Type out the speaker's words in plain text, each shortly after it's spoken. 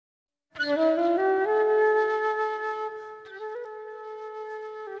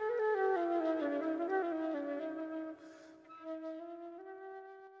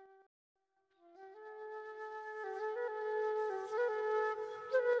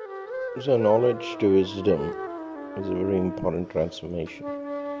So, knowledge to wisdom is a very important transformation.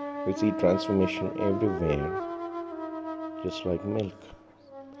 We see transformation everywhere, just like milk.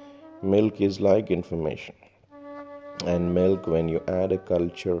 Milk is like information, and milk, when you add a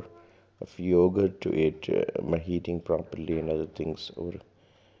culture of yogurt to it by heating properly and other things over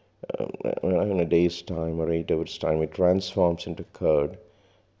in a day's time or 8 hours time, it transforms into curd.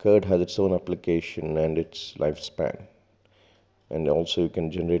 Curd has its own application and its lifespan. And also, you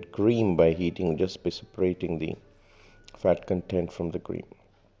can generate cream by heating, just by separating the fat content from the cream.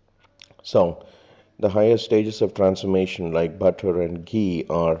 So, the higher stages of transformation, like butter and ghee,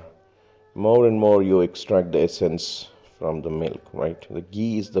 are more and more you extract the essence from the milk, right? The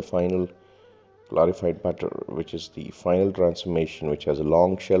ghee is the final clarified butter, which is the final transformation, which has a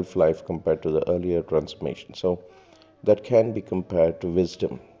long shelf life compared to the earlier transformation. So, that can be compared to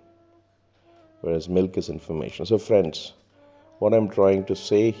wisdom, whereas milk is information. So, friends, what I'm trying to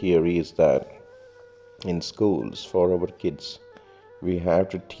say here is that in schools for our kids, we have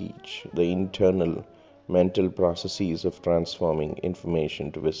to teach the internal mental processes of transforming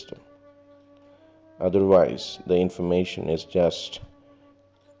information to wisdom. Otherwise, the information is just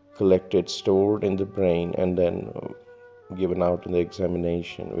collected, stored in the brain, and then given out in the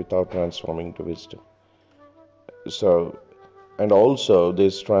examination without transforming to wisdom. So, and also,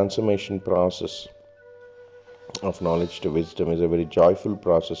 this transformation process of knowledge to wisdom is a very joyful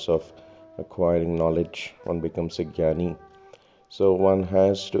process of acquiring knowledge. One becomes a jnani. So one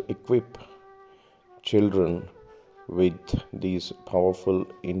has to equip children with these powerful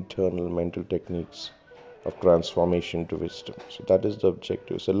internal mental techniques of transformation to wisdom. So that is the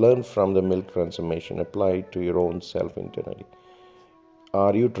objective. So learn from the milk transformation, apply it to your own self internally.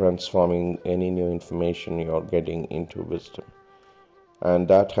 Are you transforming any new information you are getting into wisdom? And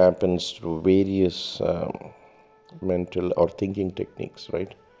that happens through various mental or thinking techniques,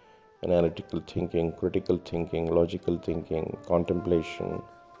 right? Analytical thinking, critical thinking, logical thinking, contemplation.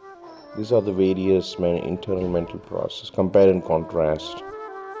 These are the various internal mental processes. Compare and contrast,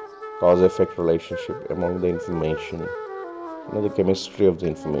 cause-effect relationship among the information, the chemistry of the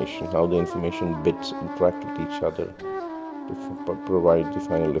information, how the information bits interact with each other to provide the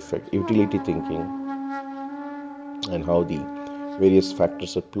final effect. Utility thinking, and how the various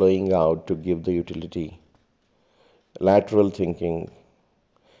factors are playing out to give the utility. Lateral thinking.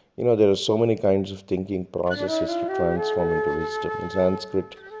 There are so many kinds of thinking processes to transform into wisdom. In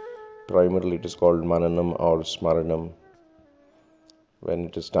Sanskrit, primarily it is called mananam or smaranam when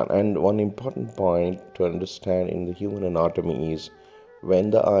it is done. And one important point to understand in the human anatomy is when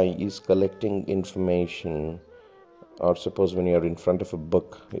the eye is collecting information, or suppose when you are in front of a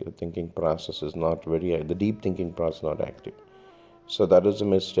book, your thinking process is not the deep thinking process is not active. So that is a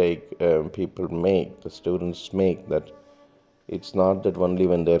mistake people make, the students make, that it's not that only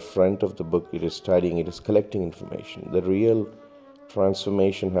when they're front of the book it is studying, it is collecting information. The real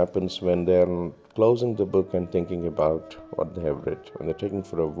transformation happens when they're closing the book and thinking about what they have read, when they're taking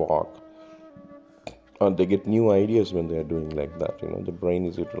for a walk, or they get new ideas when they're doing like that. The brain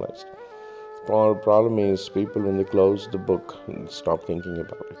is utilized. The problem is people, when they close the book, stop thinking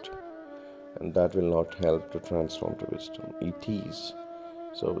about it, and that will not help to transform to wisdom. It is.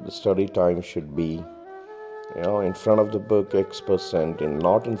 So the study time should be in front of the book X% and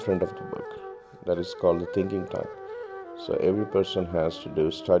not in front of the book. That is called the thinking time. So every person has to do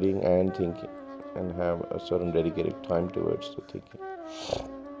studying and thinking and have a certain dedicated time towards the thinking.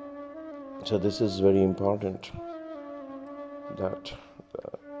 So this is very important, that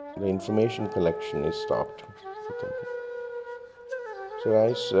the information collection is stopped for thinking. So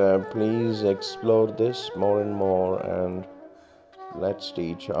guys, please explore this more and more, and let's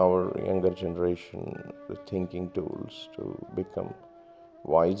teach our younger generation the thinking tools to become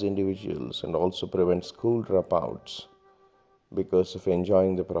wise individuals and also prevent school dropouts because of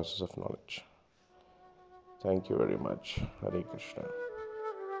enjoying the process of knowledge. Thank you very much. Hare Krishna.